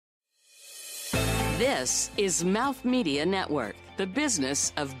This is Mouth Media Network, the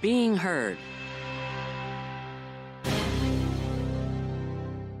business of being heard.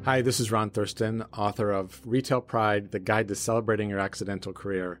 Hi, this is Ron Thurston, author of Retail Pride, The Guide to Celebrating Your Accidental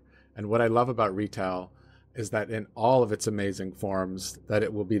Career. And what I love about retail is that in all of its amazing forms, that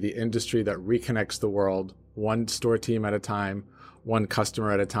it will be the industry that reconnects the world, one store team at a time, one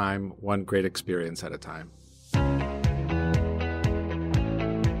customer at a time, one great experience at a time.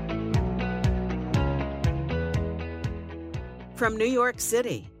 From New York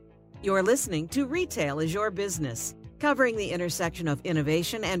City, you're listening to Retail is Your Business, covering the intersection of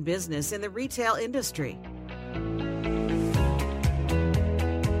innovation and business in the retail industry.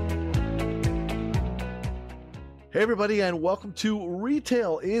 Hey everybody, and welcome to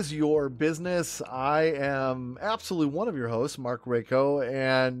Retail is Your Business. I am absolutely one of your hosts, Mark Rako,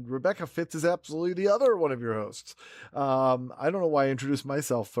 and Rebecca Fitz is absolutely the other one of your hosts. I don't know why I introduced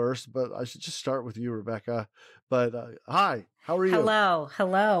myself first, but I should just start with you, Rebecca. But hi, how are you?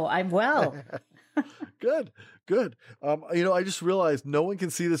 Hello, I'm well. Good. I just realized no one can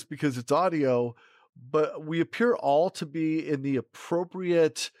see this because it's audio, but we appear all to be in the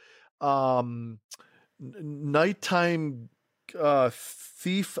appropriate nighttime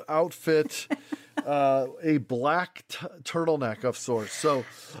thief outfit, a black turtleneck of sorts. So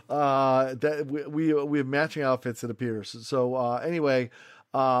that we have matching outfits, it appears. So anyway,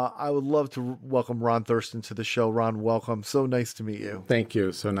 I would love to welcome Ron Thurston to the show. Ron, welcome. So nice to meet you. Thank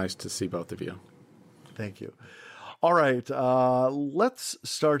you. So nice to see both of you. Thank you. All right, let's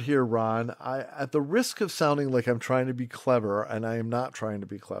start here, Ron. At the risk of sounding like I'm trying to be clever, and I am not trying to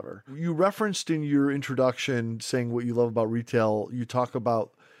be clever, you referenced in your introduction saying what you love about retail. You talk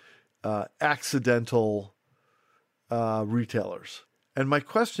about accidental retailers. And my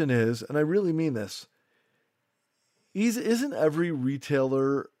question is, and I really mean this, isn't every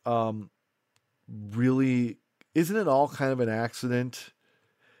retailer isn't it all kind of an accident?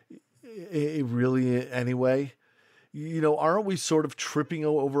 Really, anyway? You know, aren't we sort of tripping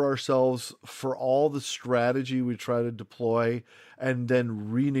over ourselves for all the strategy we try to deploy and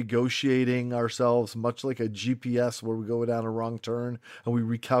then renegotiating ourselves, much like a GPS where we go down a wrong turn and we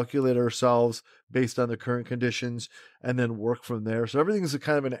recalculate ourselves based on the current conditions and then work from there? So everything's a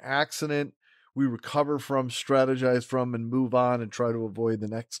kind of an accident. We recover from, strategize from, and move on and try to avoid the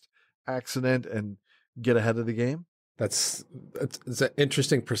next accident and get ahead of the game. It's an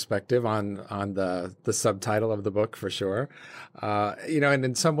interesting perspective on the subtitle of the book, for sure. And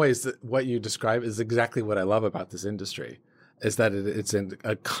in some ways, what you describe is exactly what I love about this industry, is that it's in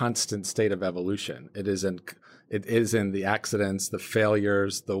a constant state of evolution. It is in the accidents, the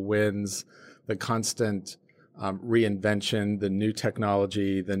failures, the wins, the constant reinvention, the new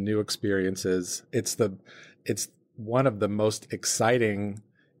technology, the new experiences. It's one of the most exciting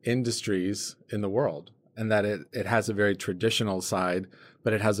industries in the world. And that it has a very traditional side,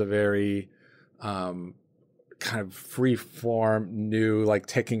 but it has a very kind of free form, new, like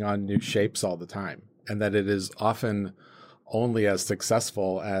taking on new shapes all the time. And that it is often only as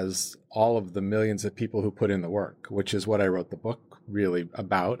successful as all of the millions of people who put in the work, which is what I wrote the book really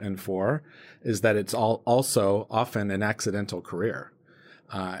about and for, is that it's also often an accidental career.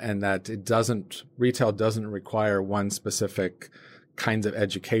 And that retail doesn't require one specific kinds of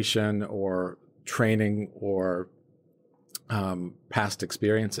education or training or past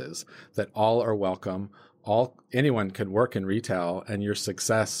experiences, that all are welcome. Anyone can work in retail, and your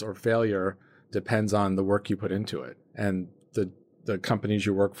success or failure depends on the work you put into it and the companies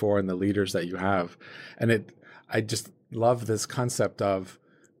you work for and the leaders that you have. And I just love this concept of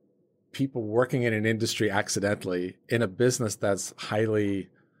people working in an industry accidentally in a business that's highly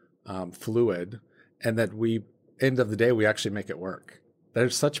fluid, and that end of the day, we actually make it work.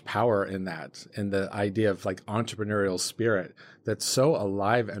 There's such power in that, in the idea of like entrepreneurial spirit that's so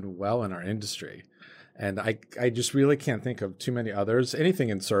alive and well in our industry. And I just really can't think of too many others. Anything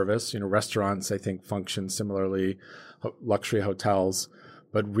in service, restaurants, I think, function similarly, luxury hotels,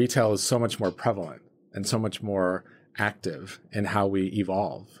 but retail is so much more prevalent and so much more active in how we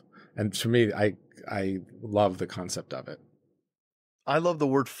evolve. And to me, I love the concept of it. I love the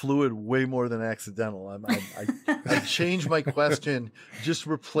word fluid way more than accidental. I changed my question. Just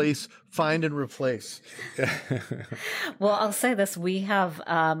find and replace. Well, I'll say this. We have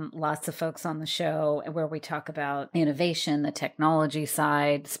lots of folks on the show where we talk about innovation, the technology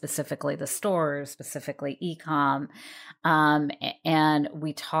side, specifically the stores, specifically e-com. And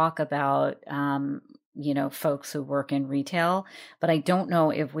we talk about folks who work in retail, but I don't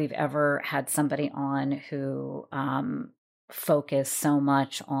know if we've ever had somebody on who focus so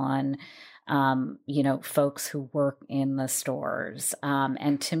much on folks who work in the stores.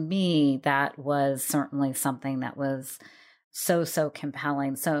 And to me, that was certainly something that was so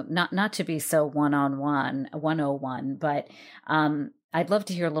compelling. So not to be so 101, but I'd love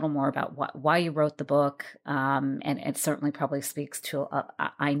to hear a little more about why you wrote the book. And it certainly probably speaks to,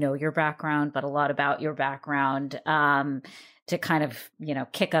 I know your background, but a lot about your background to kind of,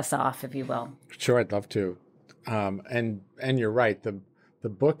 kick us off, if you will. Sure, I'd love to. And you're right. The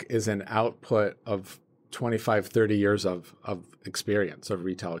book is an output of 25, 30 years of experience, of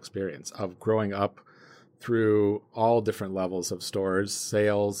retail experience, of growing up through all different levels of stores,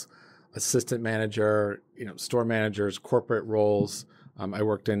 sales, assistant manager, store managers, corporate roles. I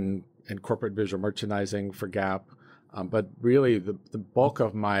worked in corporate visual merchandising for Gap. But really the bulk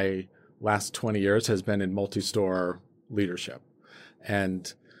of my last 20 years has been in multi-store leadership.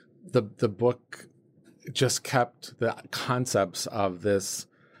 And the book just kept the concepts of this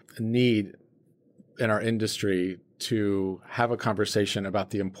need in our industry to have a conversation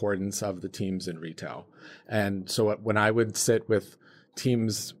about the importance of the teams in retail. And so when I would sit with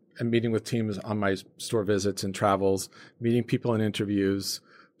teams and meeting with teams on my store visits and travels, meeting people in interviews,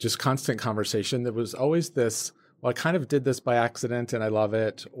 just constant conversation, there was always this, well, I kind of did this by accident and I love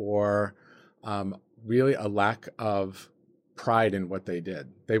it, or really a lack of pride in what they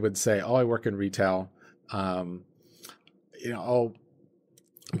did. They would say, oh, I work in retail. I'm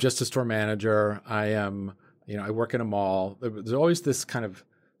just a store manager. I am, I work in a mall. There's always this kind of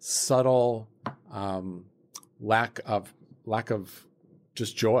subtle lack of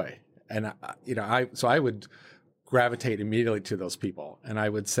just joy. And, I would gravitate immediately to those people. And I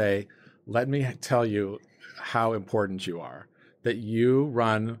would say, let me tell you how important you are, that you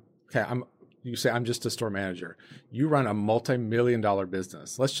run, you say, I'm just a store manager. You run a multi-million-dollar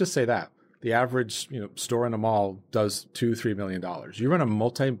business. Let's just say that. The average, store in a mall does $2-3 million. You run a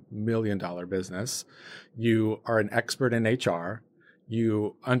multi-million-dollar business. You are an expert in HR.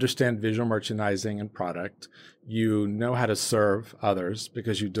 You understand visual merchandising and product. You know how to serve others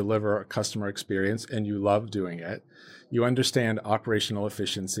because you deliver a customer experience and you love doing it. You understand operational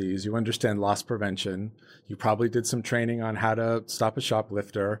efficiencies. You understand loss prevention. You probably did some training on how to stop a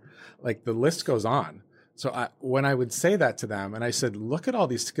shoplifter. Like the list goes on. So when I would say that to them and I said, look at all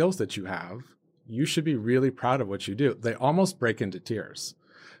these skills that you have, you should be really proud of what you do. They almost break into tears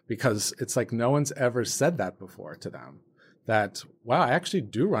because it's like no one's ever said that before to them, that, wow, I actually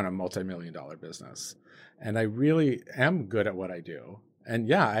do run a multi-million-dollar business and I really am good at what I do. And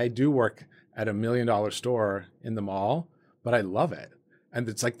yeah, I do work at $1 million store in the mall, but I love it. And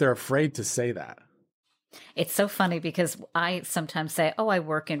it's like they're afraid to say that. It's so funny because I sometimes say, oh, I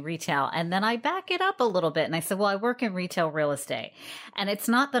work in retail. And then I back it up a little bit. And I say, well, I work in retail real estate. And it's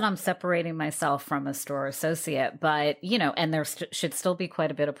not that I'm separating myself from a store associate, but, and there should still be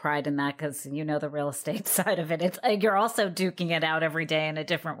quite a bit of pride in that because, the real estate side of it. It's you're also duking it out every day in a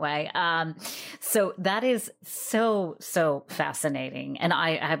different way. So that is so fascinating. And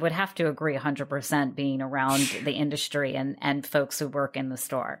I would have to agree 100% being around the industry and folks who work in the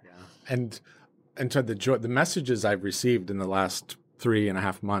store. Yeah. And so the messages I've received in the last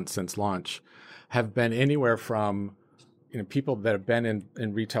 3.5 months since launch have been anywhere from, people that have been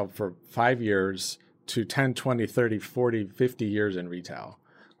in retail for 5 years to 10, 20, 30, 40, 50 years in retail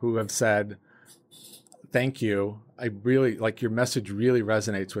who have said, thank you. I really like your message really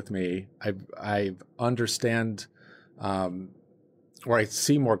resonates with me. I understand, or I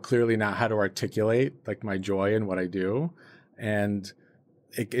see more clearly now how to articulate like my joy in what I do. And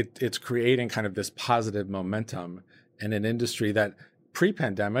it's creating kind of this positive momentum in an industry that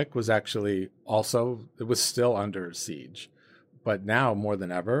pre-pandemic was actually it was still under siege. But now more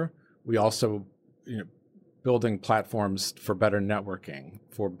than ever, we also, building platforms for better networking,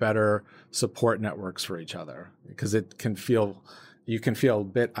 for better support networks for each other, because you can feel a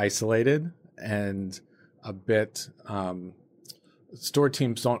bit isolated and a bit, store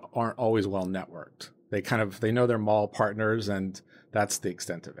teams aren't always well networked. They know their mall partners and that's the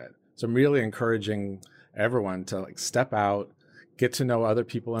extent of it. So I'm really encouraging everyone to step out, get to know other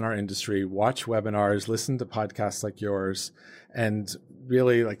people in our industry, watch webinars, listen to podcasts like yours, and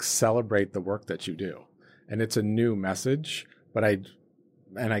really celebrate the work that you do. And it's a new message, but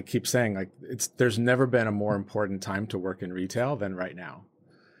I keep saying there's never been a more important time to work in retail than right now.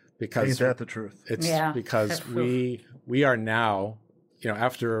 Because ain't that the truth? It's because we are now,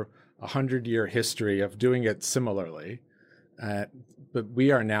 after 100-year history of doing it similarly, but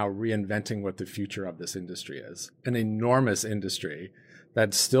we are now reinventing what the future of this industry is. An enormous industry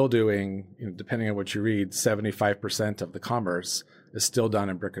that's still doing, depending on what you read, 75% of the commerce is still done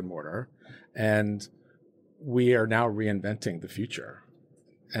in brick and mortar. And we are now reinventing the future.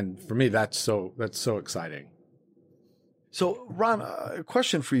 And for me, that's so exciting. So, Ron, a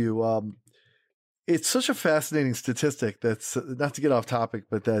question for you. It's such a fascinating statistic that's not to get off topic,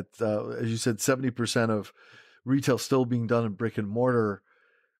 but that, as you said, 70% of retail still being done in brick and mortar.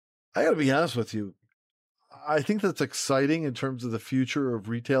 I got to be honest with you. I think that's exciting in terms of the future of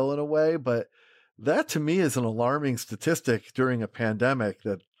retail in a way, but that to me is an alarming statistic during a pandemic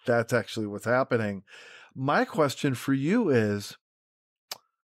that's actually what's happening. My question for you is,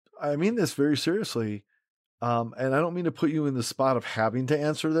 I mean this very seriously, and I don't mean to put you in the spot of having to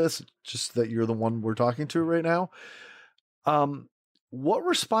answer this, just that you're the one we're talking to right now. What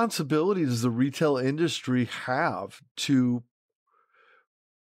responsibility does the retail industry have to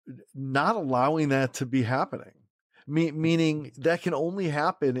not allowing that to be happening? Meaning that can only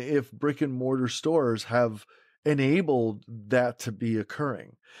happen if brick and mortar stores have enabled that to be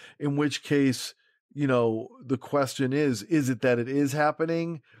occurring, in which case, the question is it that it is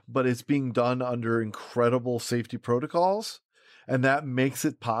happening, but it's being done under incredible safety protocols, and that makes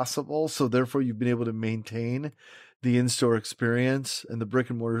it possible. So therefore you've been able to maintain the in-store experience and the brick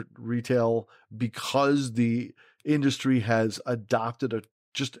and mortar retail because the industry has adopted a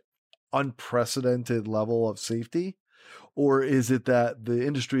just unprecedented level of safety? Or is it that the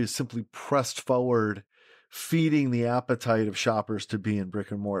industry is simply pressed forward, feeding the appetite of shoppers to be in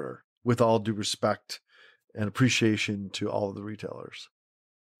brick and mortar, with all due respect and appreciation to all of the retailers?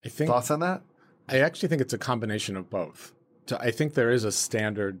 Thoughts on that? I actually think it's a combination of both. So I think there is a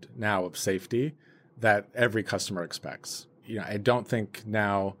standard now of safety that every customer expects. I don't think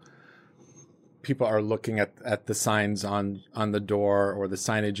now people are looking at the signs on the door or the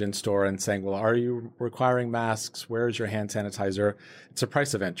signage in store and saying, well, are you requiring masks? Where's your hand sanitizer? It's a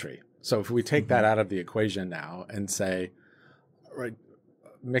price of entry. So if we take that out of the equation now and say, right,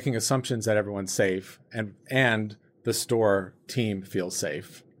 making assumptions that everyone's safe and the store team feels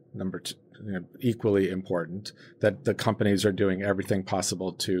safe, number two, equally important, that the companies are doing everything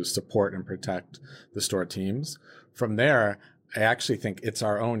possible to support and protect the store teams. From there, I actually think it's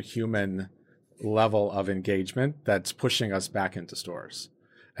our own human level of engagement that's pushing us back into stores.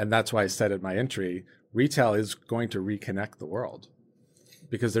 And that's why I said at my entry, retail is going to reconnect the world,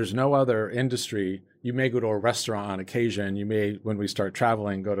 because there's no other industry. You may go to a restaurant on occasion. You may, when we start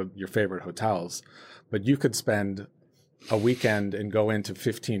traveling, go to your favorite hotels, but you could spend a weekend and go into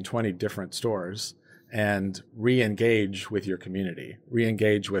 15, 20 different stores and re-engage with your community,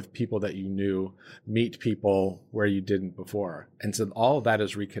 re-engage with people that you knew, meet people where you didn't before. And so all of that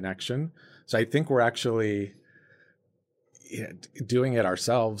is reconnection. So I think we're actually doing it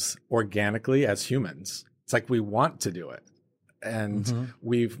ourselves organically as humans. It's like we want to do it. And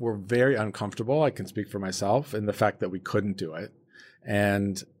we're very uncomfortable. I can speak for myself in the fact that we couldn't do it.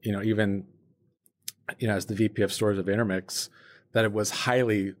 And, even, as the VP of stores of Intermix, that it was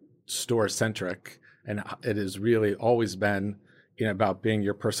highly store centric. And it has really always been, about being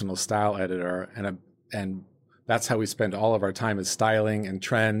your personal style editor. And that's how we spend all of our time, is styling and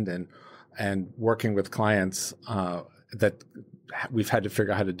trend and working with clients, that we've had to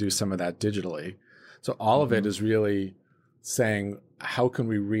figure out how to do some of that digitally. So all of it is really saying, how can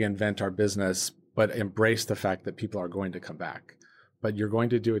we reinvent our business, but embrace the fact that people are going to come back, but you're going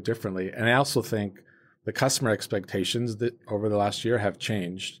to do it differently. And I also think the customer expectations that over the last year have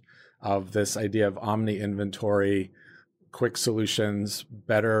changed, of this idea of omni inventory, quick solutions,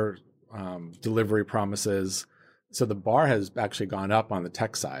 better delivery promises. So the bar has actually gone up on the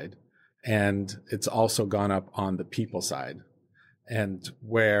tech side, and it's also gone up on the people side. And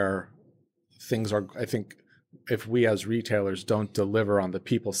where things are, I think, if we as retailers don't deliver on the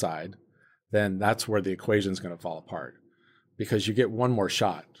people side, then that's where the equation is going to fall apart, because you get one more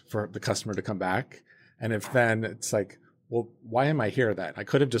shot for the customer to come back. And if then it's like, well, why am I here then? I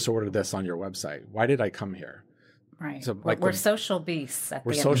could have just ordered this on your website. Why did I come here? Right. So we're social beasts at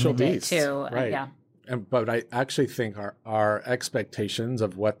the end social of the day beasts, too. Right. Yeah. But I actually think our expectations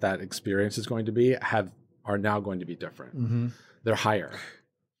of what that experience is going to be are now going to be different. They're higher.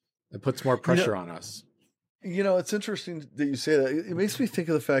 It puts more pressure on us. It's interesting that you say that. It makes me think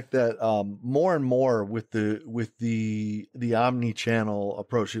of the fact that more and more with the omni-channel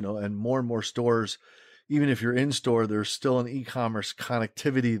approach, and more stores, even if you're in store, there's still an e-commerce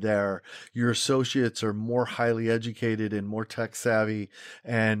connectivity there. Your associates are more highly educated and more tech savvy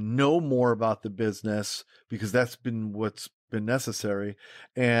and know more about the business, because that's been what's been necessary.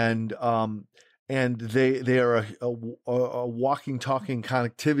 And they are a walking, talking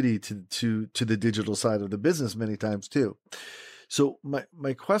connectivity to the digital side of the business many times too. So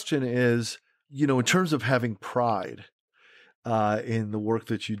my question is, in terms of having pride in the work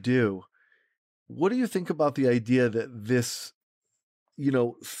that you do, what do you think about the idea that this,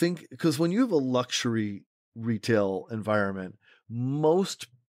 think, because when you have a luxury retail environment, most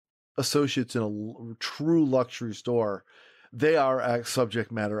associates in a true luxury store, they are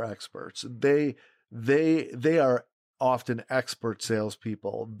subject matter experts. They are often expert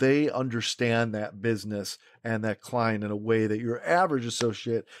salespeople. They understand that business and that client in a way that your average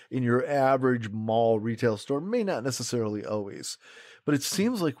associate in your average mall retail store may not necessarily always. But it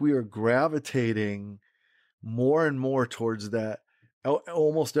seems like we are gravitating more and more towards that.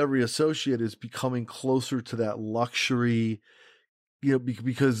 Almost every associate is becoming closer to that luxury,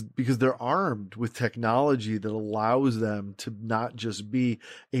 because they're armed with technology that allows them to not just be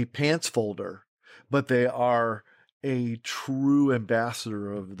a pants folder, but they are a true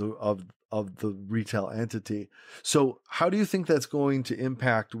ambassador of the retail entity. So how do you think that's going to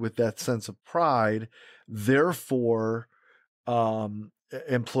impact with that sense of pride? Therefore,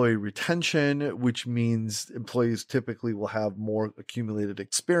 employee retention, which means employees typically will have more accumulated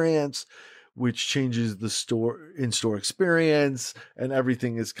experience, which changes the in-store experience, and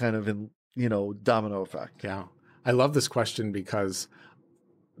everything is kind of in, domino effect. Yeah. I love this question because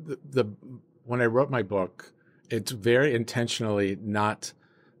when I wrote my book, it's very intentionally not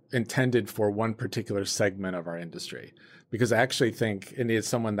intended for one particular segment of our industry, because I actually think, and as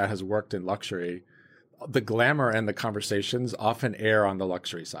someone that has worked in luxury, the glamour and the conversations often err on the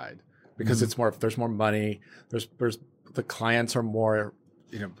luxury side, because it's more, there's more money, there's the clients are more,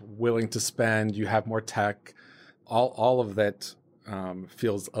 willing to spend, you have more tech, all of that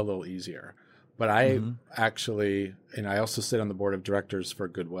feels a little easier. But I actually, and I also sit on the board of directors for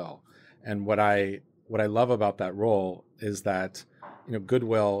Goodwill. And what I love about that role is that,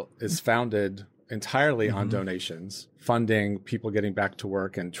 Goodwill is founded entirely on donations, funding people getting back to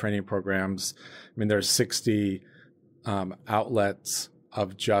work and training programs. I mean, there's 60 outlets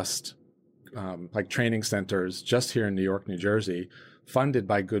of just like training centers just here in New York, New Jersey, funded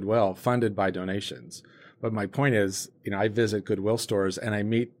by Goodwill, funded by donations. But my point is, I visit Goodwill stores and I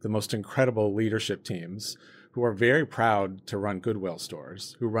meet the most incredible leadership teams who are very proud to run Goodwill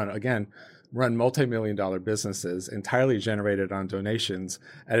stores, who run multi-million-dollar businesses entirely generated on donations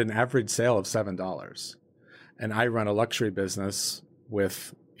at an average sale of $7. And I run a luxury business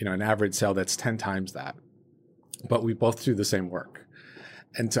with, an average sale that's 10 times that. But we both do the same work.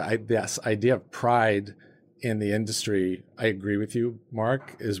 And so this idea of pride in the industry, I agree with you,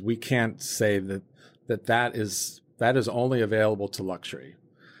 Mark, is we can't say that is only available to luxury,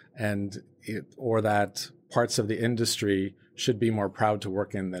 or that parts of the industry should be more proud to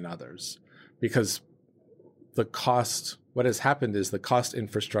work in than others, because what has happened is the cost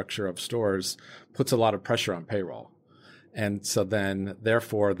infrastructure of stores puts a lot of pressure on payroll. And so then,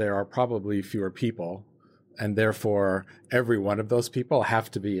 therefore, there are probably fewer people, and therefore every one of those people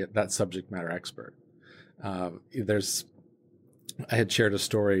have to be that subject matter expert. I had shared a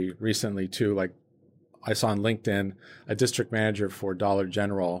story recently too, like I saw on LinkedIn, a district manager for Dollar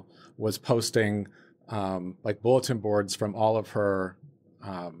General was posting like bulletin boards from all of her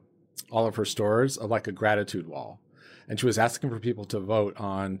stores of like a gratitude wall. And she was asking for people to vote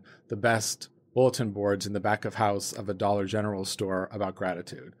on the best bulletin boards in the back of house of a Dollar General store about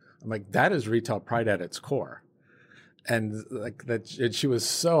gratitude. I'm like, that is retail pride at its core. And like that, and she was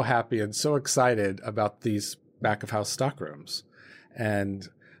so happy and so excited about these back of house stockrooms. And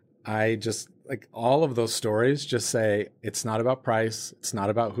I just, like, all of those stories just say, it's not about price. It's not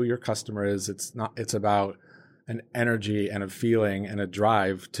about who your customer is. It's about an energy and a feeling and a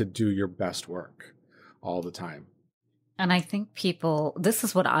drive to do your best work all the time. And I think this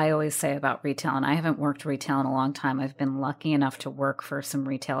is what I always say about retail, and I haven't worked retail in a long time. I've been lucky enough to work for some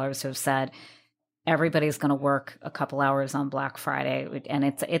retailers who have said, everybody's going to work a couple hours on Black Friday. And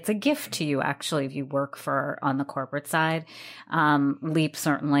it's a gift to you, actually, if you work on the corporate side. Leap,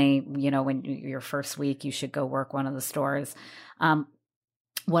 certainly, when your first week, you should go work one of the stores.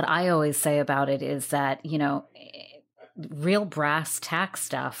 What I always say about it is that, real brass tack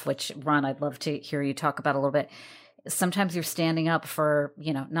stuff, which, Ron, I'd love to hear you talk about a little bit. Sometimes you're standing up for,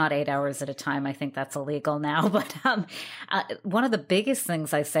 not 8 hours at a time. I think that's illegal now. But one of the biggest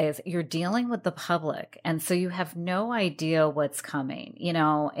things I say is you're dealing with the public. And so you have no idea what's coming.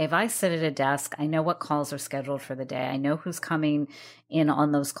 If I sit at a desk, I know what calls are scheduled for the day. I know who's coming in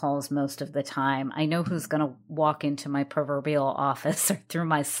on those calls most of the time. I know who's going to walk into my proverbial office or through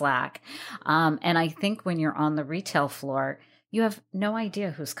my Slack. And I think when you're on the retail floor, you have no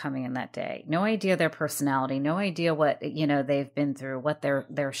idea who's coming in that day, no idea their personality, no idea what, they've been through, what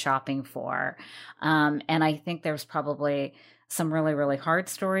they're shopping for. And I think there's probably some really, really hard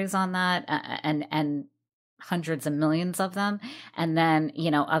stories on that. And hundreds of millions of them. And then,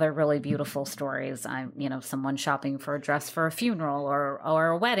 other really beautiful stories. Someone shopping for a dress for a funeral or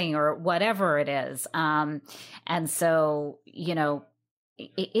a wedding or whatever it is. And so,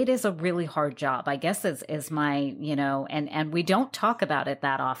 it is a really hard job, I guess, is my, and we don't talk about it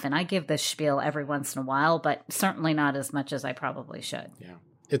that often. I give this spiel every once in a while, but certainly not as much as I probably should. Yeah,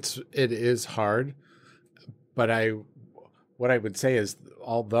 it is hard, but what I would say is,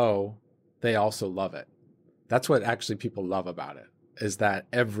 although they also love it, that's what actually people love about it, is that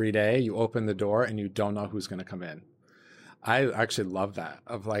every day you open the door and you don't know who's going to come in. I actually love that,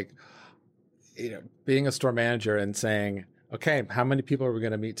 of like, being a store manager and saying, okay, how many people are we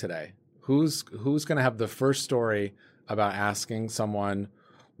going to meet today? Who's going to have the first story about asking someone,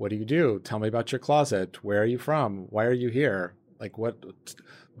 what do you do? Tell me about your closet. Where are you from? Why are you here? Like,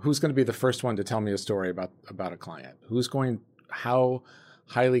 who's going to be the first one to tell me a story about a client? How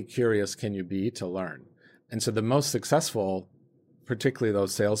highly curious can you be to learn? And so the most successful, particularly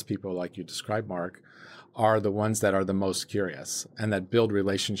those salespeople like you described, Mark, are the ones that are the most curious and that build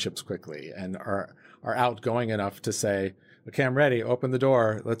relationships quickly and are outgoing enough to say, okay, I'm ready. Open the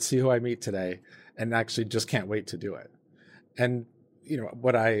door. Let's see who I meet today. And actually just can't wait to do it. And,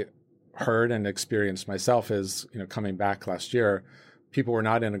 what I heard and experienced myself is, coming back last year, people were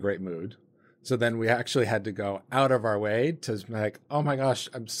not in a great mood. So then we actually had to go out of our way to like, oh my gosh,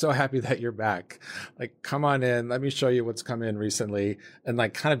 I'm so happy that you're back. Like, come on in. Let me show you what's come in recently, and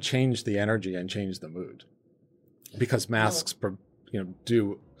like kind of change the energy and change the mood, because masks,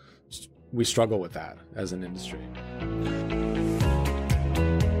 we struggle with that as an industry.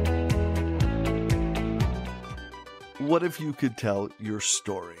 What if you could tell your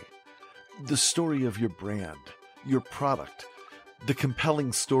story? The story of your brand, your product, the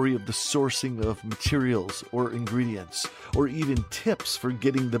compelling story of the sourcing of materials or ingredients, or even tips for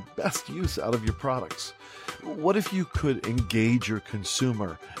getting the best use out of your products. What if you could engage your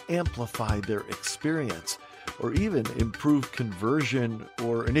consumer, amplify their experience, or even improve conversion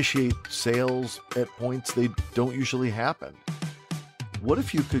or initiate sales at points they don't usually happen? What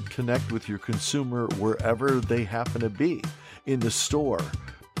if you could connect with your consumer wherever they happen to be, in the store,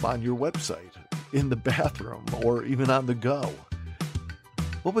 on your website, in the bathroom, or even on the go?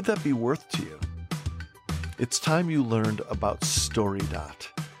 What would that be worth to you? It's time you learned about StoryDot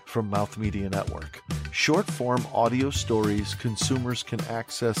from Mouth Media Network. Short-form audio stories consumers can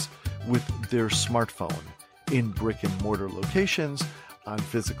access with their smartphone, in brick-and-mortar locations, on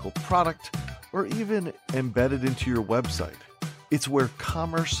physical product, or even embedded into your website. It's where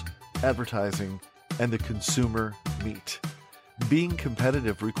commerce, advertising, and the consumer meet. Being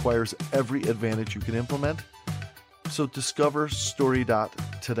competitive requires every advantage you can implement. So discover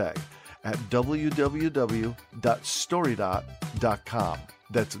StoryDot today at www.storydot.com.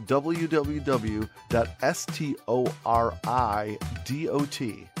 That's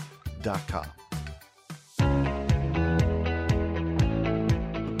www.storydot.com.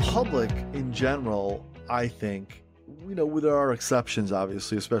 The public in general, I think, there are exceptions,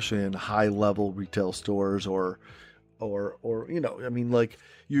 obviously, especially in high-level retail stores or you're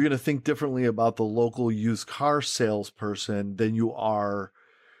going to think differently about the local used car salesperson than you are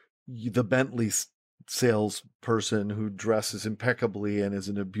the Bentley salesperson who dresses impeccably and is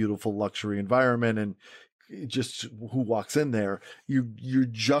in a beautiful luxury environment and just who walks in there.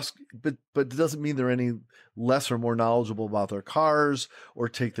 But it doesn't mean they're any less or more knowledgeable about their cars or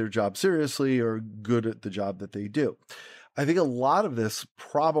take their job seriously or good at the job that they do. I think a lot of this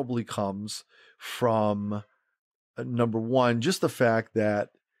probably comes from, number one, just the fact that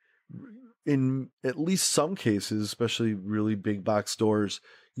in at least some cases, especially really big box stores,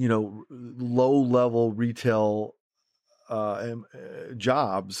 low level retail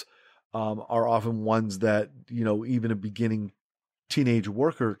jobs are often ones that, even a beginning teenage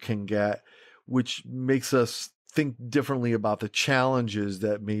worker can get, which makes us think differently about the challenges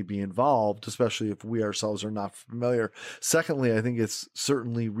that may be involved, especially if we ourselves are not familiar. Secondly, I think it's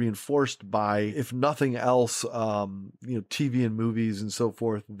certainly reinforced by, if nothing else, TV and movies and so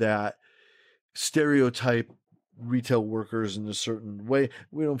forth that stereotype retail workers in a certain way.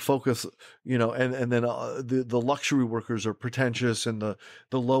 We don't focus, and then the luxury workers are pretentious and the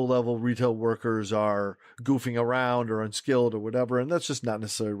low level retail workers are goofing around or unskilled or whatever. And that's just not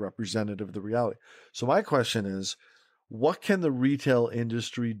necessarily representative of the reality. So my question is, what can the retail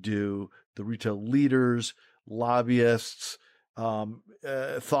industry do? The retail leaders, lobbyists,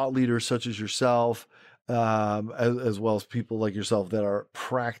 thought leaders such as yourself, as well as people like yourself that are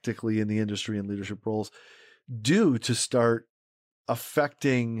practically in the industry and leadership roles, do to start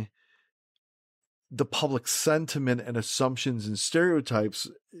affecting the public sentiment and assumptions and stereotypes,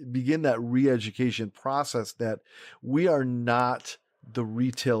 begin that re-education process that we are not the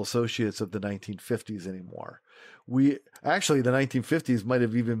retail associates of the 1950s anymore. The 1950s might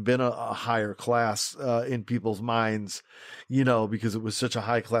have even been a higher class in people's minds, because it was such a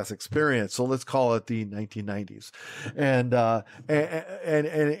high class experience. So let's call it the 1990s, and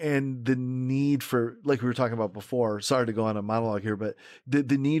the need for, like we were talking about before. Sorry to go on a monologue here, but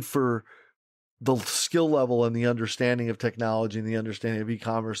the need for the skill level and the understanding of technology and the understanding of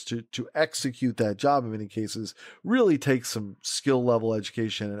e-commerce to execute that job in many cases really takes some skill level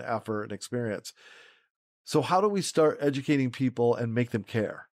education and effort and experience. So how do we start educating people and make them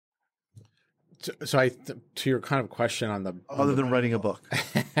care? So to your kind of question on the... Other than writing a book.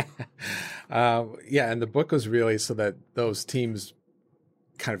 And the book was really so that those teams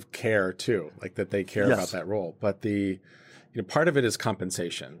kind of care too, like that they care about that role. But part of it is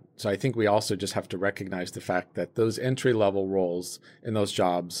compensation. So I think we also just have to recognize the fact that those entry-level roles in those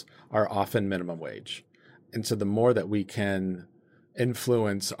jobs are often minimum wage. And so the more that we can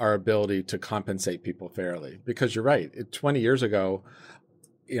influence our ability to compensate people fairly, because you're right, 20 years ago,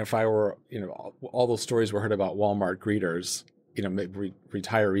 if I were, all those stories were heard about Walmart greeters,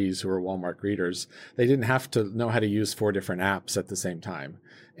 retirees who were Walmart greeters, they didn't have to know how to use 4 different apps at the same time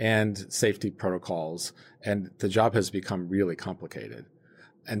and safety protocols. And the job has become really complicated.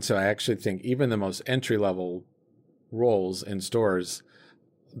 And so I actually think even the most entry-level roles in stores,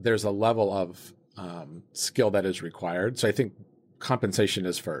 there's a level of skill that is required. So I think compensation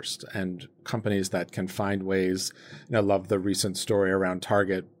is first, and companies that can find ways, love the recent story around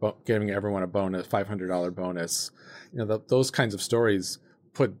Target giving everyone a bonus, $500 bonus. Those kinds of stories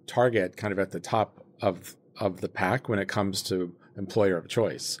put Target kind of at the top of the pack when it comes to employer of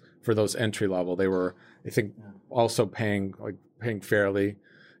choice. For those entry level, they were, I think, also paying fairly,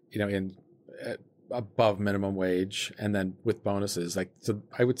 above minimum wage, and then with bonuses. So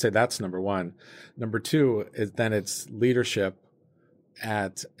I would say that's number one. Number two is then it's leadership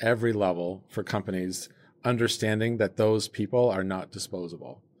at every level for companies, understanding that those people are not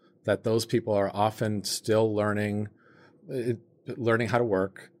disposable, that those people are often still learning how to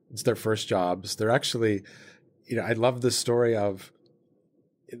work. It's their first jobs. They're actually, I love the story of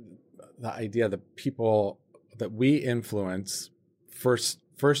the idea that people that we influence first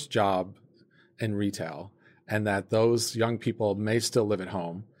job in retail, and that those young people may still live at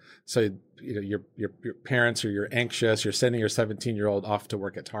home. So your parents, or you're anxious, you're sending your 17-year-old off to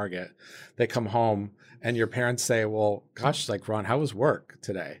work at Target. They come home and your parents say, well, gosh, Ron, how was work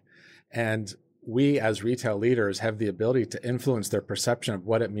today? And we as retail leaders have the ability to influence their perception of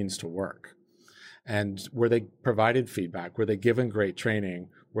what it means to work. And were they provided feedback? Were they given great training?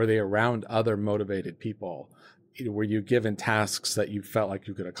 Were they around other motivated people? Were you given tasks that you felt like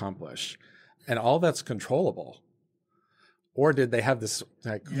you could accomplish? And all that's controllable. Or did they have this,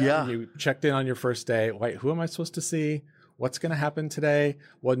 you checked in on your first day, wait, who am I supposed to see? What's going to happen today?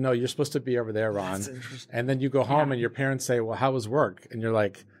 Well, no, you're supposed to be over there, Ron. And then you go home and your parents say, well, how was work? And you're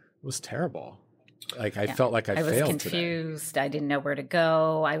like, it was terrible. I felt like I failed today. I was confused. I didn't know where to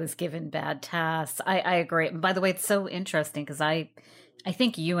go. I was given bad tasks. I agree. And by the way, it's so interesting because I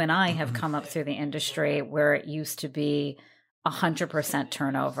think you and I have come up through the industry where it used to be 100%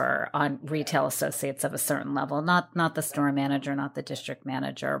 turnover on retail associates of a certain level, not the store manager, not the district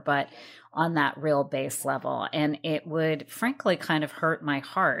manager, but on that real base level. And it would frankly kind of hurt my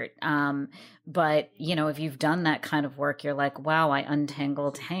heart. But if you've done that kind of work, you're like, wow, I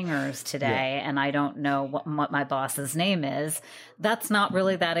untangled hangers today and I don't know what my boss's name is. That's not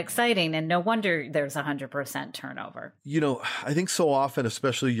really that exciting. And no wonder there's 100% turnover. I think so often,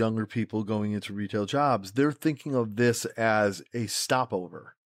 especially younger people going into retail jobs, they're thinking of this as a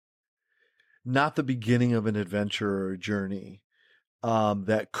stopover, not the beginning of an adventure or a journey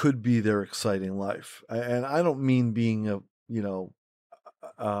that could be their exciting life. And I don't mean being a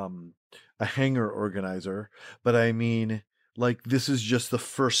hangar organizer, but I mean, this is just the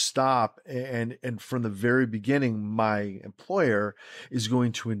first stop. And from the very beginning, my employer is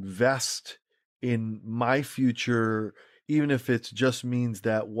going to invest in my future, even if it just means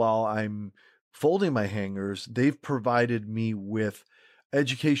that while I'm folding my hangars, they've provided me with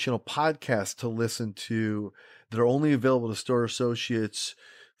educational podcasts to listen to that are only available to store associates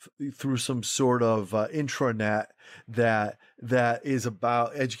through some sort of intranet that is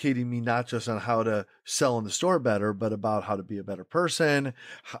about educating me not just on how to sell in the store better, but about how to be a better person,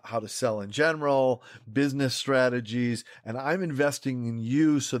 how to sell in general, business strategies. And I'm investing in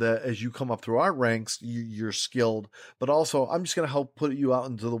you so that as you come up through our ranks, you're skilled, but also I'm just going to help put you out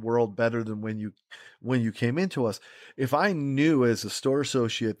into the world better than when you came into us. If I knew as a store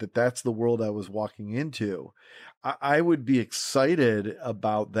associate that that's the world I was walking into, I would be excited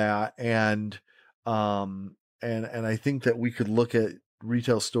about that. And I think that we could look at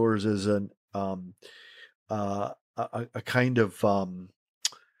retail stores as a kind of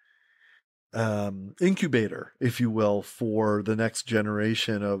incubator, if you will, for the next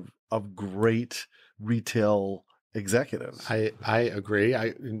generation of great retail executives. I agree.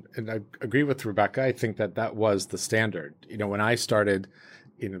 I agree with Rebecca. I think that was the standard. When I started,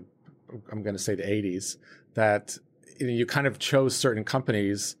 I'm going to say the 80s, that you kind of chose certain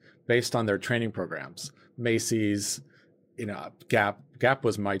companies based on their training programs. Macy's, Gap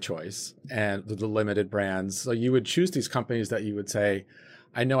was my choice, and the limited brands. So you would choose these companies that you would say,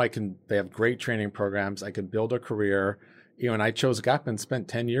 I know they have great training programs. I can build a career. And I chose Gap and spent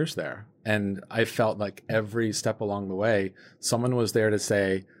 10 years there. And I felt like every step along the way, someone was there to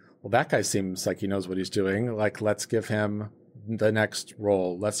say, well, that guy seems like he knows what he's doing. Like, let's give him the next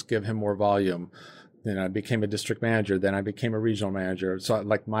role. Let's give him more volume. I became a district manager. Then I became a regional manager. So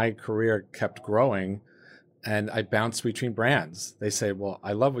like my career kept growing, and I bounced between brands. They say, well,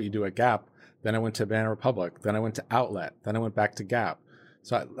 I love what you do at Gap. Then I went to Banana Republic. Then I went to Outlet. Then I went back to Gap.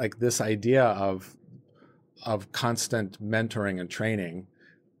 So like this idea of constant mentoring and training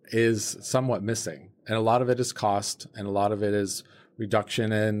is somewhat missing. And a lot of it is cost, and a lot of it is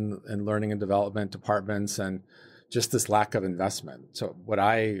reduction in learning and development departments, and just this lack of investment. So what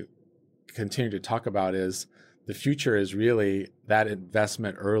I continue to talk about is the future is really that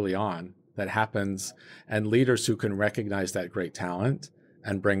investment early on that happens, and leaders who can recognize that great talent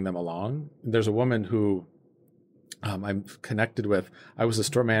and bring them along. There's a woman who I'm connected with. I was a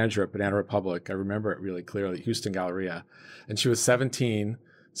store manager at Banana Republic. I remember it really clearly, Houston Galleria. And she was 17,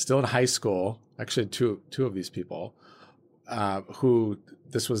 still in high school. Actually, two of these people who,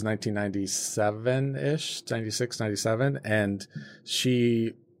 this was 1997-ish, 96, 97. And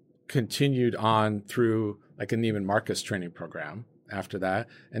she continued on through like a Neiman Marcus training program after that.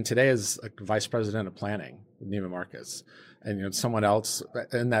 And today is like vice president of planning with Neiman Marcus. And someone else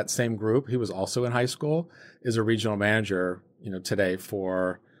in that same group, he was also in high school, is a regional manager, today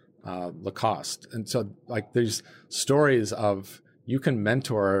for Lacoste. And so like there's stories of you can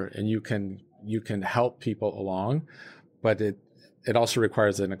mentor and you can help people along, but it also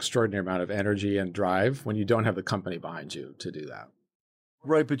requires an extraordinary amount of energy and drive when you don't have the company behind you to do that.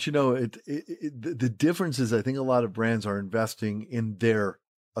 Right. But the difference is I think a lot of brands are investing in their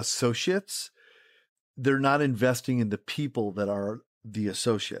associates. They're not investing in the people that are the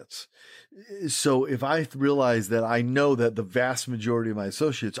associates. So if I realize that I know that the vast majority of my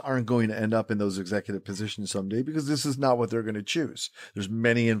associates aren't going to end up in those executive positions someday, because this is not what they're going to choose. There's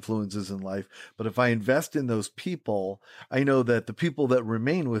many influences in life, but if I invest in those people, I know that the people that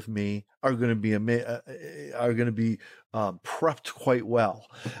remain with me are going to be prepped quite well.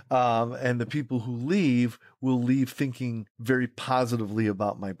 And the people who leave will leave thinking very positively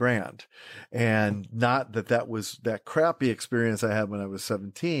about my brand. And not that was that crappy experience I had when I was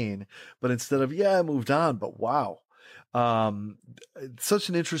 17, but instead of, I moved on, but wow. Such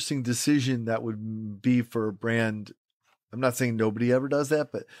an interesting decision that would be for a brand. I'm not saying nobody ever does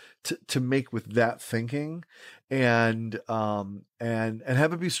that, but to make with that thinking and have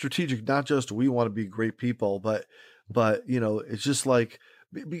it be strategic, not just we want to be great people, but it's just like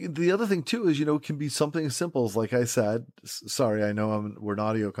the other thing too is, it can be something as simple as, like I said, sorry, I know we're an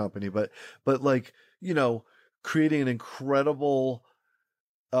audio company, but like, creating an incredible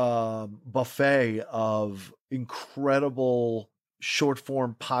buffet of incredible short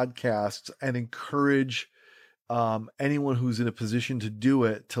form podcasts and encourage anyone who's in a position to do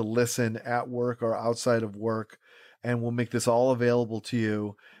it to listen at work or outside of work, and we'll make this all available to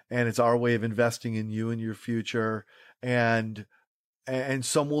you. And it's our way of investing in you and your future. And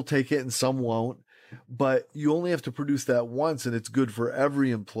some will take it and some won't, but you only have to produce that once, and it's good for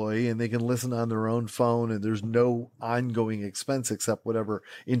every employee, and they can listen on their own phone, and there's no ongoing expense except whatever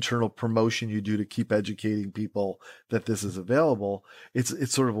internal promotion you do to keep educating people that this is available.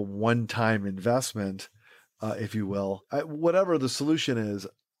 It's sort of a one-time investment, if you will. Whatever the solution is,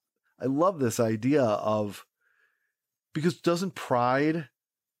 I love this idea of, because doesn't pride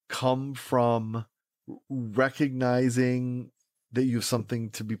come from recognizing that you have something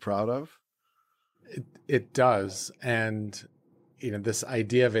to be proud of? It does. And, this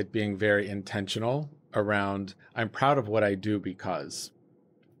idea of it being very intentional around, I'm proud of what I do because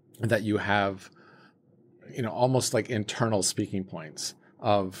that you have, almost like internal speaking points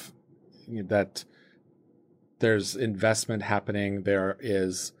of that there's investment happening. There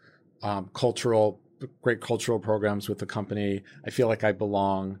is great cultural programs with the company. I feel like I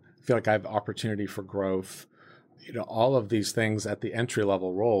belong. I feel like I have opportunity for growth. All of these things at the entry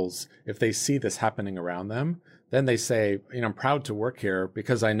level roles, if they see this happening around them, then they say, I'm proud to work here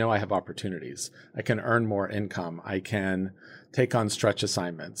because I know I have opportunities. I can earn more income. I can take on stretch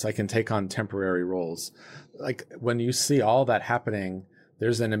assignments. I can take on temporary roles. Like when you see all that happening,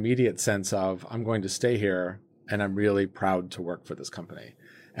 there's an immediate sense of, I'm going to stay here and I'm really proud to work for this company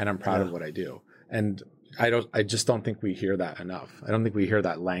and I'm proud of what I do. And I just don't think we hear that enough. I don't think we hear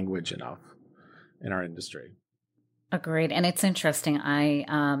that language enough in our industry. Agreed. And it's interesting.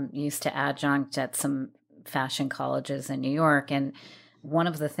 I used to adjunct at some fashion colleges in New York. And one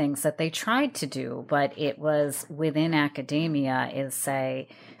of the things that they tried to do, but it was within academia, is say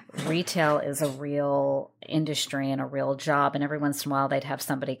retail is a real industry and a real job. And every once in a while they'd have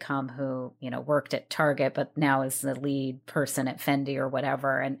somebody come who, worked at Target, but now is the lead person at Fendi or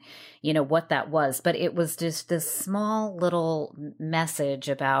whatever. And, what that was. But it was just this small little message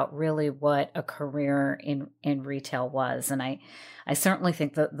about really what a career in retail was. And I certainly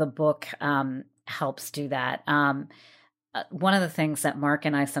think that the book helps do that. One of the things that Mark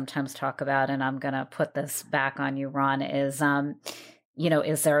and I sometimes talk about, and I'm going to put this back on you, Ron, is,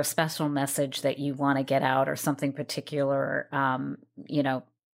 is there a special message that you want to get out or something particular,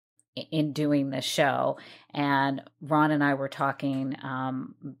 in doing this show? And Ron and I were talking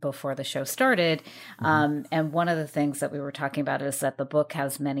before the show started. And one of the things that we were talking about is that the book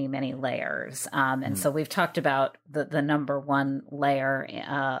has many, many layers. And so we've talked about the number one layer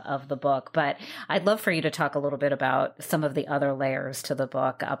of the book, but I'd love for you to talk a little bit about some of the other layers to the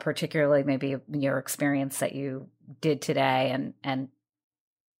book, particularly maybe your experience that you did today. And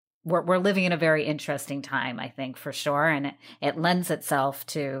we're living in a very interesting time, I think, for sure. And it lends itself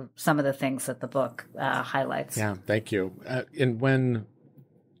to some of the things that the book highlights. Yeah, thank you. And when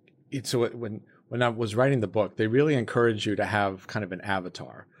I was writing the book, they really encourage you to have kind of an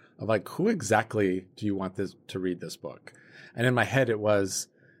avatar of like, who exactly do you want to read this book? And in my head, it was,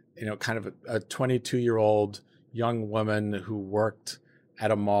 kind of a 22-year-old young woman who worked at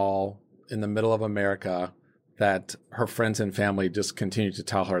a mall in the middle of America, that her friends and family just continue to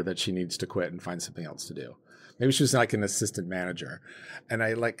tell her that she needs to quit and find something else to do. Maybe she was like an assistant manager. And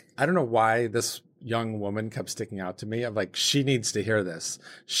I don't know why this young woman kept sticking out to me. I'm like, she needs to hear this.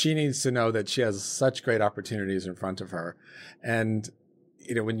 She needs to know that she has such great opportunities in front of her. And,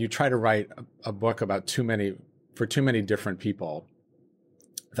 when you try to write a book about too many different people,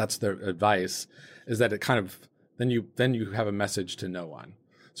 that's their advice, is that it kind of, then you have a message to no one.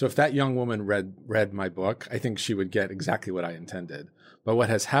 So if that young woman read my book, I think she would get exactly what I intended. But what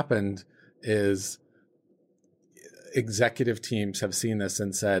has happened is executive teams have seen this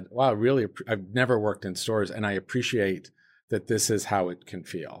and said, wow, really, I've never worked in stores and I appreciate that this is how it can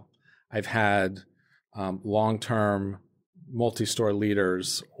feel. I've had long-term multi-store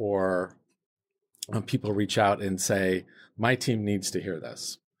leaders or people reach out and say, my team needs to hear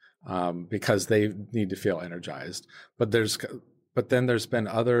this because they need to feel energized. But then there's been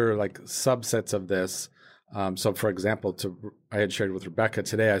other like subsets of this. So for example, I had shared with Rebecca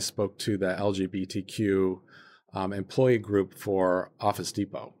today, I spoke to the LGBTQ employee group for Office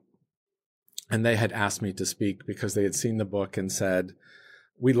Depot. And they had asked me to speak because they had seen the book and said,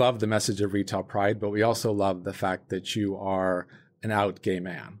 we love the message of retail pride, but we also love the fact that you are an out gay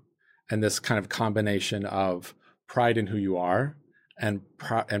man. And this kind of combination of pride in who you are and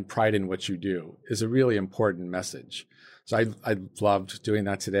pride in what you do is a really important message. So I loved doing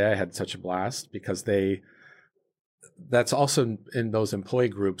that today. I had such a blast because that's also in those employee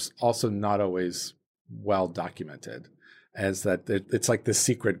groups, also not always well documented, as that it's like the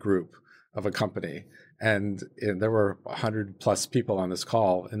secret group of a company. And there were 100+ people on this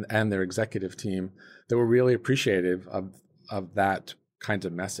call and their executive team that were really appreciative of that kind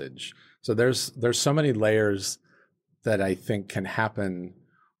of message. So there's so many layers that I think can happen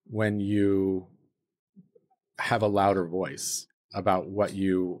when you have a louder voice about what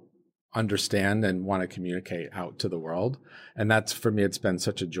you understand and want to communicate out to the world. And that's, for me, it's been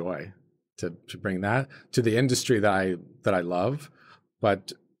such a joy to bring that to the industry that I love,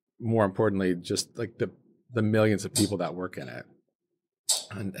 but more importantly, just like the millions of people that work in it,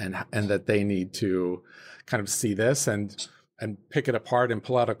 and that they need to kind of see this and pick it apart and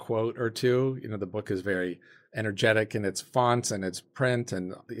pull out a quote or two. The book is very energetic in its fonts and its print,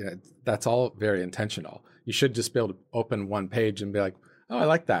 and that's all very intentional. You should just be able to open one page and be like, Oh, I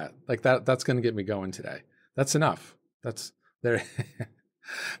like that. Like that's going to get me going today. That's enough. That's there.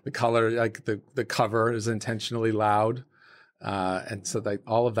 The color, like the cover is intentionally loud. And so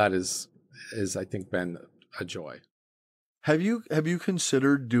all of that is I think been a joy. Have you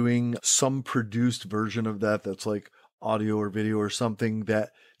considered doing some produced version of that that's like audio or video or something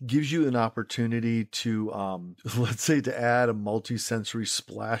that gives you an opportunity to let's say to add a multi-sensory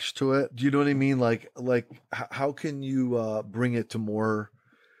splash to it? Do you know what I mean? Like how can you bring it to more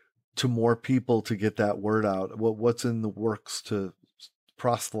people to get that word out? What's in the works to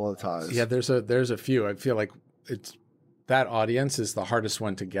proselytize? Yeah, there's a few. I feel like it's that audience is the hardest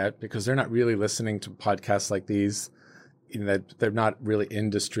one to get because they're not really listening to podcasts like these. You know, they're not really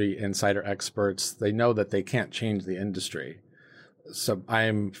industry insider experts. They know that they can't change the industry. So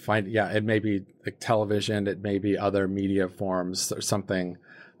I'm finding, it may be like television, it may be other media forms or something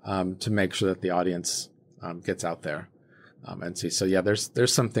to make sure that the audience gets out there and see. So yeah,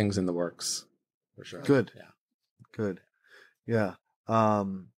 there's some things in the works for sure. Good. Yeah. Good. Yeah.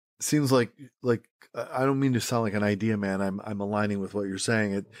 Seems like I don't mean to sound like an idea man. I'm aligning with what you're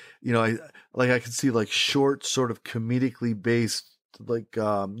saying. It, you know, I could see like short, sort of comedically based, like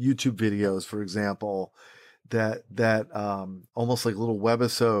YouTube videos, for example, that almost like little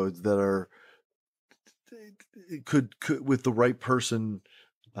webisodes that are could with the right person,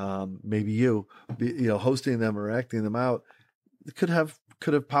 maybe you know, hosting them or acting them out, it could have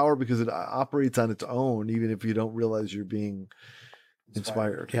power because it operates on its own, even if you don't realize you're being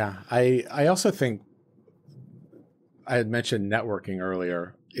inspired. Yeah. I also think I had mentioned networking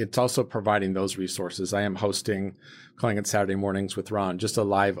earlier. It's also providing those resources. I am hosting, calling it Saturday Mornings with Ron, just a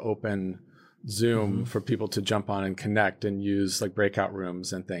live open Zoom for people to jump on and connect and use like breakout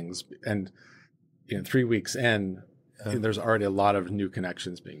rooms and things. And 3 weeks in, there's already a lot of new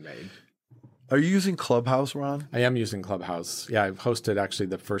connections being made. Are you using Clubhouse, Ron? I am using Clubhouse. Yeah, I've hosted actually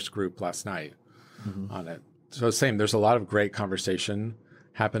the first group last night on it. So same, there's a lot of great conversation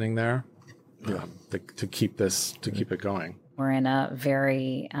happening there to keep it going. We're in a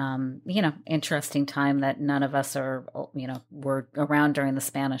very, interesting time that none of us are, were around during the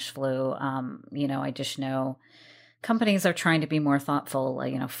Spanish flu. I just know companies are trying to be more thoughtful,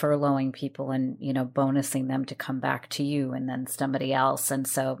 furloughing people and, bonusing them to come back to you and then somebody else. And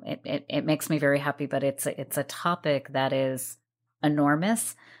so it makes me very happy, but it's a topic that is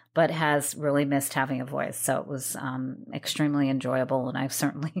enormous, but has really missed having a voice. So it was extremely enjoyable, and I've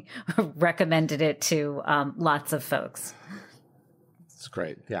certainly recommended it to lots of folks. It's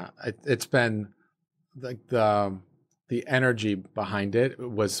great. Yeah, it's been like the energy behind it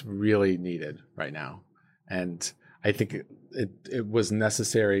was really needed right now, and I think it was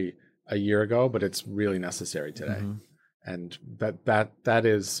necessary a year ago, but it's really necessary today, and that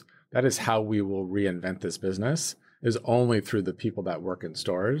is how we will reinvent this business. Is only through the people that work in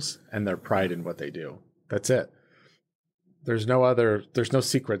stores and their pride in what they do. That's it. There's no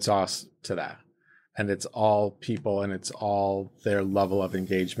secret sauce to that. And it's all people and it's all their level of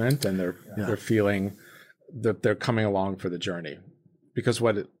engagement and they're feeling that they're coming along for the journey. Because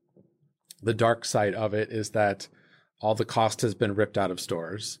the dark side of it is that all the cost has been ripped out of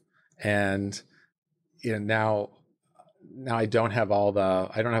stores. And now I don't have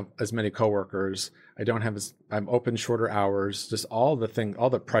as many coworkers. I'm open shorter hours, just all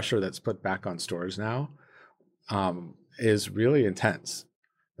the pressure that's put back on stores now is really intense.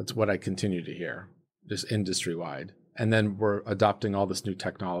 That's what I continue to hear, just industry wide. And then we're adopting all this new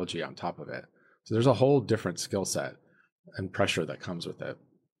technology on top of it. So there's a whole different skill set and pressure that comes with it.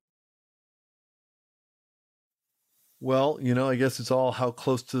 Well, I guess it's all how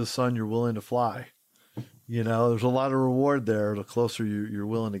close to the sun you're willing to fly. There's a lot of reward there the closer you're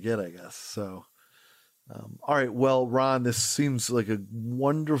willing to get, I guess. So, all right. Well, Ron, this seems like a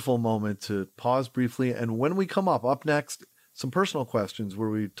wonderful moment to pause briefly. And when we come up next, some personal questions where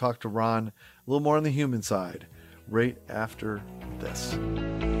we talk to Ron a little more on the human side right after this.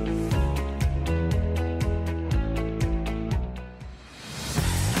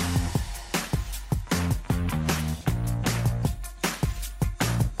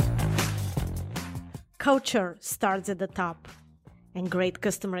 Culture starts at the top, and great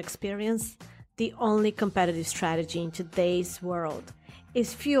customer experience, the only competitive strategy in today's world,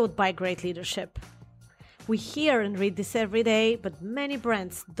 is fueled by great leadership. We hear and read this every day, but many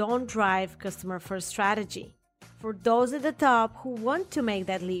brands don't drive customer-first strategy. For those at the top who want to make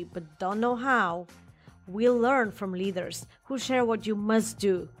that leap but don't know how, we'll learn from leaders who share what you must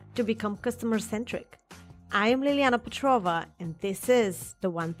do to become customer-centric. I am Liliana Petrova, and this is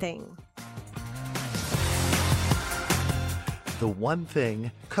The One Thing. The One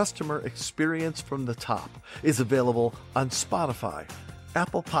Thing, Customer Experience from the Top, is available on Spotify,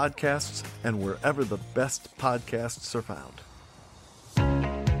 Apple Podcasts, and wherever the best podcasts are found.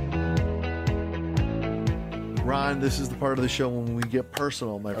 Ron, this is the part of the show when we get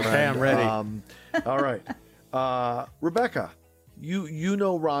personal, my friend. Okay, I'm ready. All right. Rebecca, you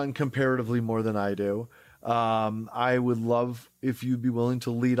know Ron comparatively more than I do. I would love if you'd be willing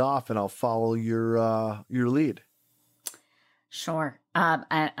to lead off, and I'll follow your lead. Sure.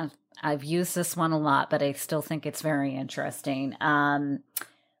 I've used this one a lot, but I still think it's very interesting.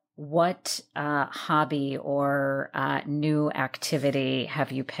 What hobby or new activity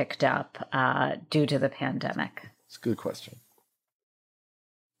have you picked up due to the pandemic? It's a good question.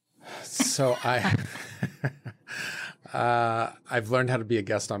 So I've learned how to be a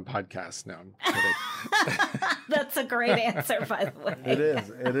guest on podcasts. No, I'm kidding. That's a great answer, by the way. It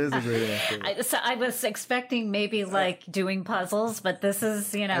is a great answer. I was expecting maybe like doing puzzles, but this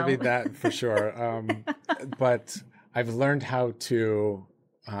is, I mean, that for sure. But I've learned how to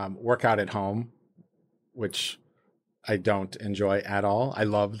work out at home, which I don't enjoy at all. I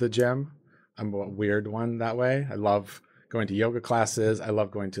love the gym. I'm a weird one that way. I love going to yoga classes. I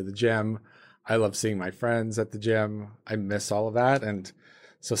love going to the gym. I love seeing my friends at the gym. I miss all of that. And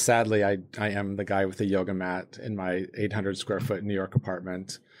so sadly, I am the guy with the yoga mat in my 800 square foot New York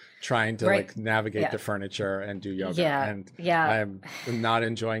apartment, trying to like navigate the furniture and do yoga. And I'm not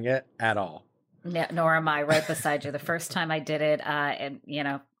enjoying it at all. Nor am I. Right beside you. The first time I did it, and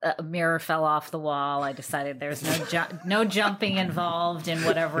a mirror fell off the wall. I decided there's no jumping involved in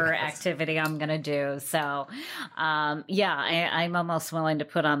whatever activity I'm going to do. So, I'm almost willing to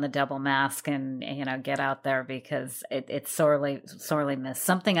put on the double mask and get out there because it's sorely missed.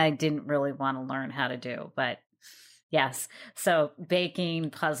 Something I didn't really want to learn how to do, but. Yes. So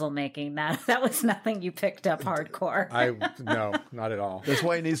baking, puzzle making, that was nothing you picked up hardcore. No, not at all. That's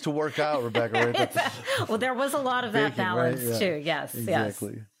why he needs to work out, Rebecca. Right? Well, there was a lot of that balance right? too. Yes.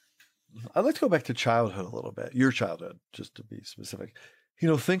 Exactly. Yes. I'd like to go back to childhood a little bit, your childhood, just to be specific.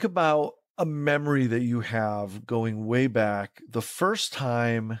 Think about a memory that you have going way back, the first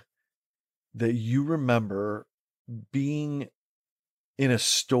time that you remember being in a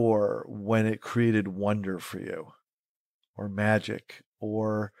store when it created wonder for you. Or magic,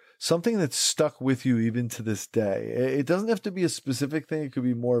 or something that's stuck with you even to this day. It doesn't have to be a specific thing. It could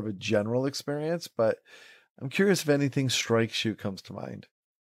be more of a general experience, but I'm curious if anything strikes you, comes to mind.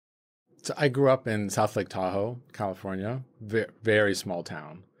 So I grew up in South Lake Tahoe, California, very small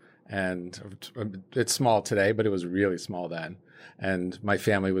town. And it's small today, but it was really small then. And my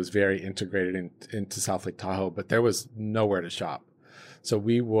family was very integrated into South Lake Tahoe, but there was nowhere to shop. So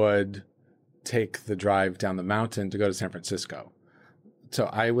we would take the drive down the mountain to go to San Francisco. So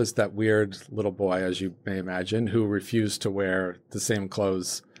I was that weird little boy, as you may imagine, who refused to wear the same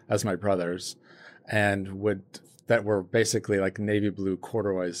clothes as my brothers and that were basically like navy blue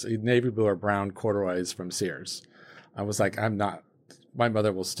or brown corduroys from Sears. I was like, my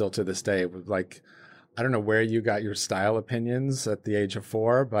mother will still to this day would like, I don't know where you got your style opinions at the age of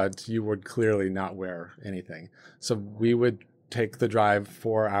 4, but you would clearly not wear anything. So we would take the drive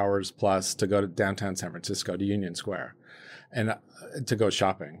 4 hours plus to go to downtown San Francisco to Union Square and to go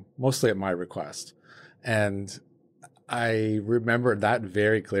shopping, mostly at my request. And I remember that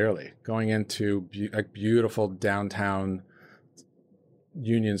very clearly, going into a beautiful downtown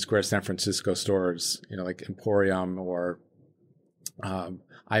Union Square San Francisco stores, like Emporium or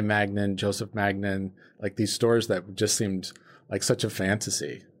I. Magnin, Joseph Magnin, like these stores that just seemed like such a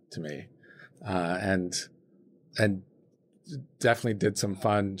fantasy to me. And definitely did some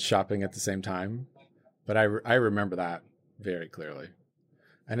fun shopping at the same time, but I remember that very clearly.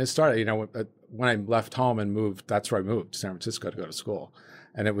 And it started, when I left home and moved, that's where I moved to San Francisco to go to school.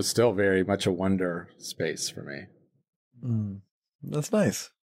 And it was still very much a wonder space for me. That's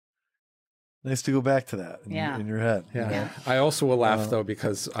nice. Nice to go back to that in your head. Yeah. I also will laugh though,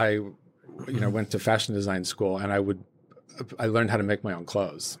 because I, went to fashion design school and I learned how to make my own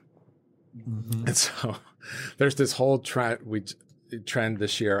clothes. Mm-hmm. And so there's this whole trend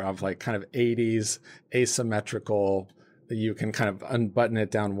this year of like kind of 80s asymmetrical, you can kind of unbutton it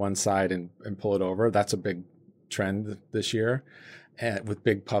down one side and pull it over. That's a big trend this year, and with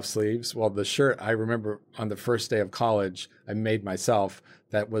big puff sleeves. Well, the shirt I remember on the first day of college, I made myself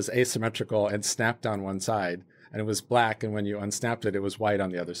that was asymmetrical and snapped on one side, and it was black. And when you unsnapped it, it was white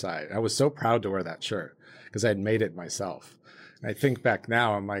on the other side. I was so proud to wear that shirt because I had made it myself. And I think back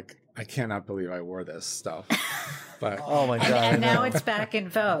now, I'm like, I cannot believe I wore this stuff. But oh my God. And now it's back in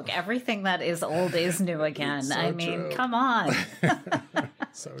vogue. Everything that is old is new again. So I mean, true. come on.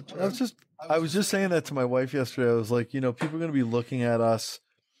 So true. I was just saying that to my wife yesterday. I was like, people are going to be looking at us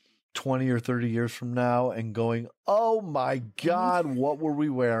 20 or 30 years from now and going, oh my God, what were we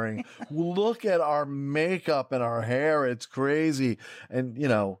wearing? Look at our makeup and our hair. It's crazy. And, you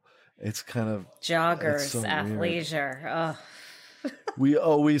know, it's kind of joggers, so athleisure. Oh. We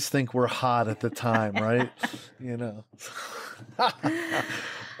always think we're hot at the time, right? You know.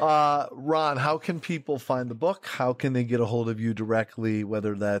 Ron, how can people find the book? How can they get a hold of you directly,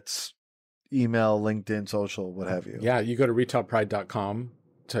 whether that's email, LinkedIn, social, what have you? Yeah, you go to retailpride.com.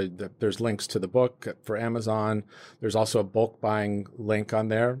 There's links to the book for Amazon. There's also a bulk buying link on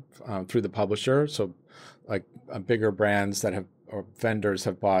there through the publisher. So like bigger brands that have, or vendors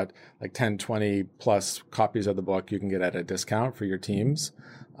have bought like 10, 20 plus copies of the book, you can get at a discount for your teams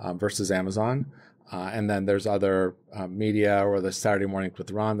versus Amazon. And then there's other media, or the Saturday Mornings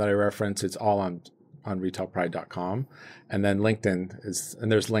with Ron that I reference. It's all on retailpride.com. And then LinkedIn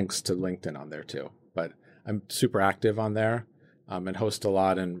and there's links to LinkedIn on there too. But I'm super active on there and host a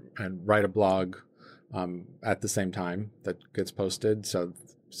lot and write a blog at the same time that gets posted. So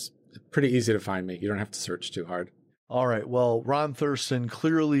it's pretty easy to find me. You don't have to search too hard. All right. Well, Ron Thurston,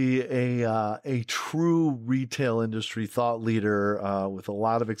 clearly a true retail industry thought leader with a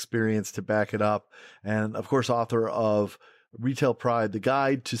lot of experience to back it up. And of course, author of Retail Pride, the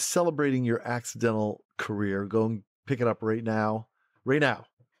guide to celebrating your accidental career. Go and pick it up right now. Right now.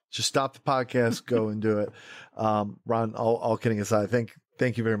 Just stop the podcast, go and do it. Ron, all kidding aside,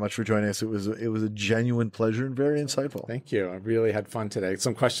 thank you very much for joining us. It was a genuine pleasure and very insightful. Thank you. I really had fun today.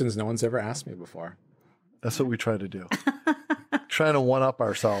 Some questions no one's ever asked me before. That's what we try to do. Trying to one up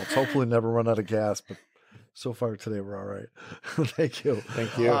ourselves. Hopefully never run out of gas, but so far today we're all right. Thank you.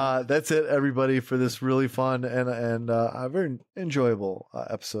 Thank you. That's it, everybody, for this really fun and a very enjoyable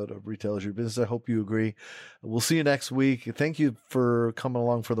episode of Retail is Your Business. I hope you agree. We'll see you next week. Thank you for coming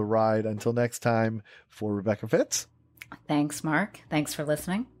along for the ride. Until next time, for Rebecca Fitz. Thanks, Mark. Thanks for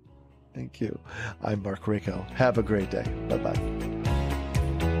listening. Thank you. I'm Mark Rako. Have a great day. Bye-bye.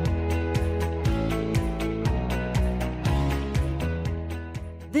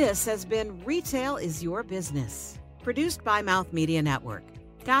 This has been Retail is Your Business, produced by Mouth Media Network.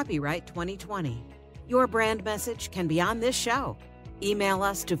 Copyright 2020. Your brand message can be on this show. Email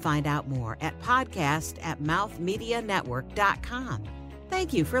us to find out more at podcast@mouthmedianetwork.com.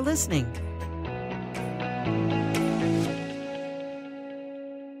 Thank you for listening.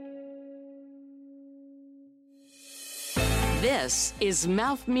 This is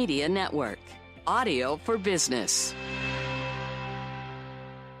Mouth Media Network, audio for business.